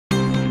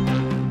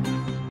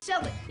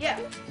Sell it, yeah.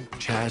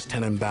 Chaz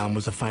Tenenbaum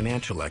was a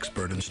financial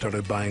expert and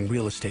started buying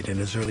real estate in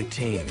his early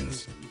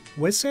teens.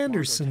 Wes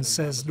Anderson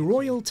says The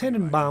Royal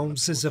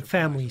Tenenbaums is a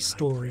family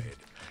story,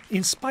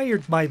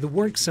 inspired by the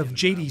works of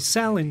J.D.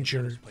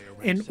 Salinger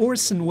and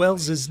Orson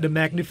Welles' The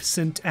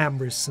Magnificent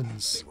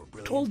Ambersons,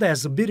 told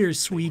as a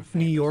bittersweet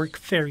New York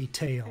fairy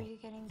tale.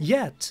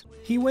 Yet,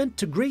 he went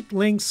to great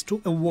lengths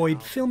to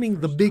avoid filming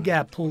the Big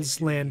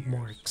Apple's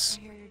landmarks.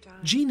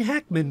 Gene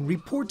Hackman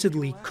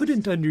reportedly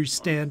couldn't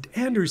understand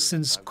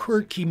Anderson's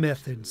quirky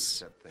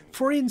methods.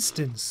 For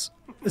instance,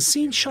 a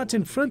scene shot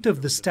in front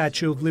of the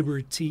Statue of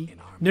Liberty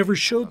never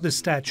showed the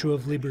Statue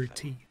of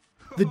Liberty.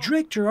 The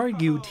director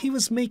argued he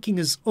was making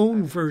his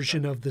own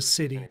version of the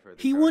city.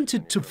 He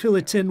wanted to fill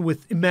it in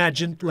with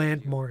imagined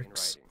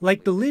landmarks,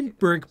 like the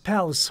Lindbergh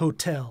Palace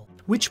Hotel,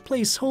 which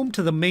plays home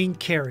to the main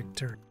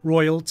character,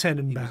 Royal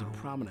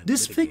Tenenbaum.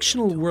 This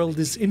fictional world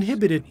is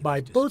inhabited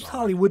by both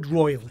Hollywood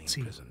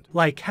royalty,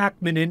 like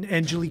Hackman and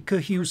Angelica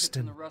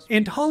Houston,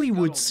 and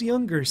Hollywood's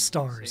younger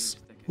stars,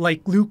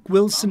 like Luke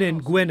Wilson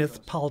and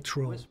Gwyneth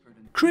Paltrow.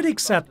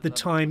 Critics at the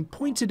time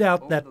pointed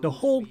out that the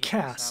whole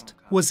cast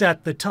was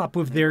at the top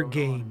of their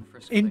game,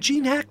 and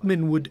Gene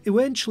Hackman would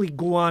eventually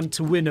go on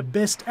to win a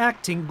Best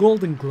Acting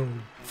Golden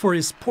Globe for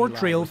his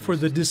portrayal for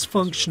the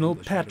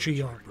dysfunctional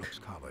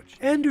patriarch.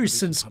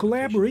 Anderson's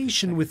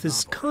collaboration with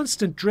his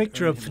constant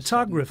director of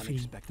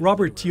photography,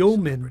 Robert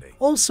Yeoman,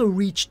 also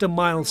reached a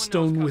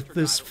milestone with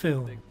this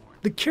film.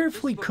 The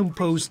carefully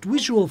composed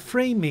visual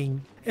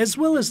framing, as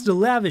well as the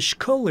lavish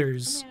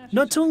colors,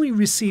 not only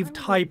received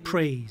high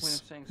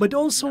praise, but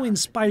also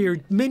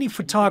inspired many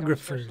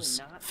photographers,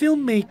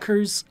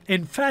 filmmakers,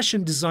 and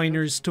fashion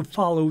designers to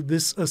follow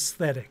this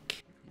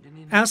aesthetic.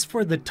 As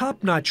for the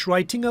top-notch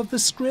writing of the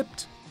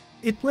script,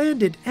 it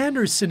landed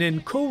Anderson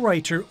and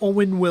co-writer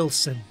Owen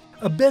Wilson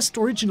a Best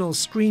Original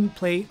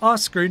Screenplay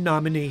Oscar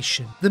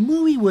nomination. The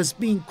movie was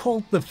being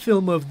called the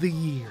film of the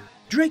year.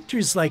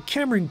 Directors like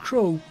Cameron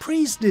Crowe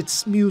praised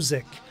its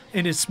music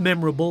and its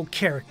memorable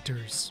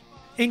characters.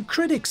 And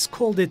critics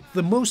called it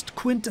the most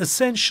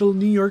quintessential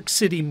New York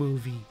City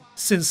movie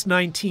since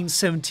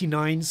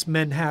 1979's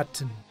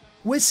Manhattan.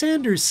 Wes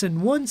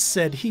Anderson once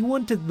said he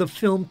wanted the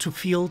film to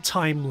feel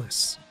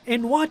timeless.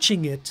 And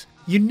watching it,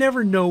 you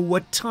never know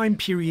what time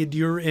period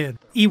you're in,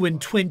 even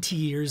 20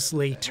 years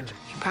later.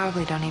 You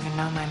probably don't even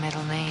know my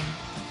middle name.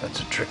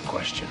 That's a trick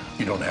question.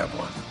 You don't have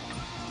one.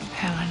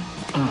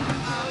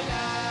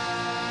 Helen.